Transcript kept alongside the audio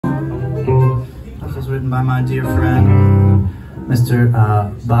This was written by my dear friend, Mr.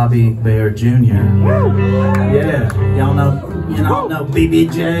 Bobby Bear Jr. Yeah, y'all know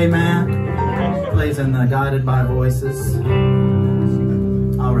BBJ, man. Plays in the Guided by Voices.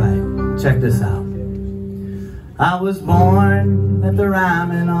 All right, check this out. I was born at the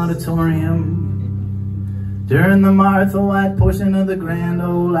Ryman Auditorium during the Martha White portion of the Grand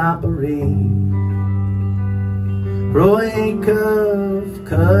Ole Opry. Roy Acuff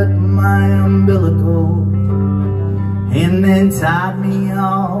cut my umbilical and then tied me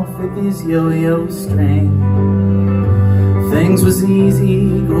off with his yo-yo string. Things was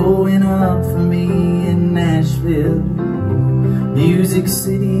easy growing up for me in Nashville. Music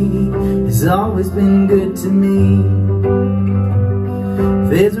City has always been good to me.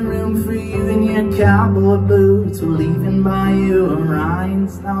 There's room for you in your cowboy boots. We'll even buy you a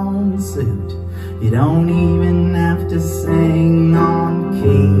rhinestone suit. You don't even have to sing on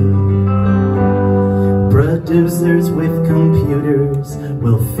key. Producers with computers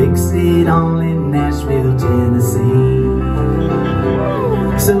will fix it all in Nashville, Tennessee.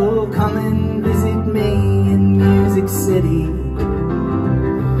 So come and visit me in Music City.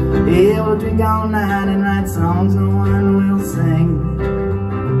 Yeah, we'll drink all night and write songs no one will sing.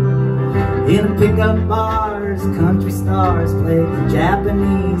 In pickup bars, country stars play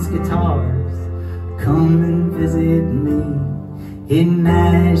Japanese guitars. Come and visit me in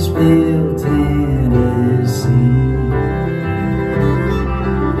Nashville, Tennessee.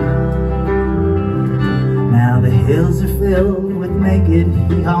 Now the hills are filled with naked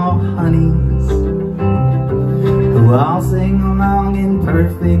hee-haw honeys who all sing along in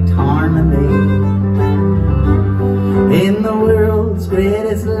perfect harmony. In the world's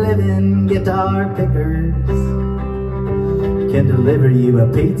greatest living guitar pickers can deliver you a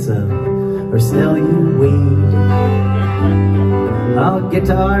pizza or sell you weed. All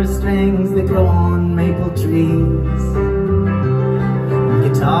guitar strings that grow on maple trees.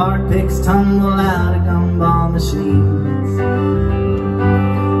 Guitar picks tumble out of gumball machines.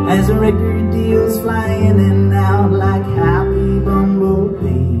 As record deals fly in and out like happy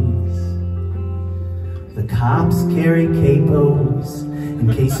bumblebees. The cops carry capos in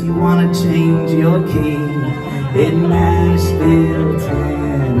case you want to change your key in Nashville,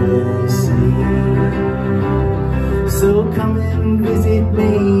 Tennessee. So come and visit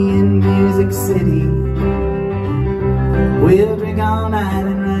me in Music City. We'll drink all night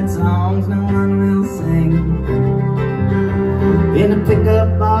and write songs no one will sing. In the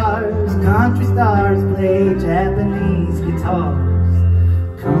pickup bars, country stars play Japanese guitars.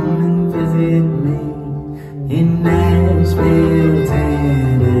 Come and visit me in Nashville,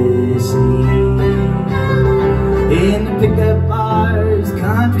 Tennessee. In the pickup bars,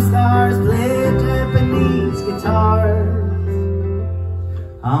 country stars play Japanese guitars.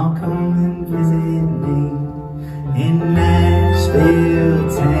 I'll come and visit me in Nashville,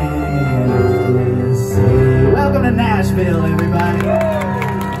 Tennessee. Welcome to Nashville, everybody.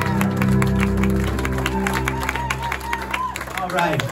 All right.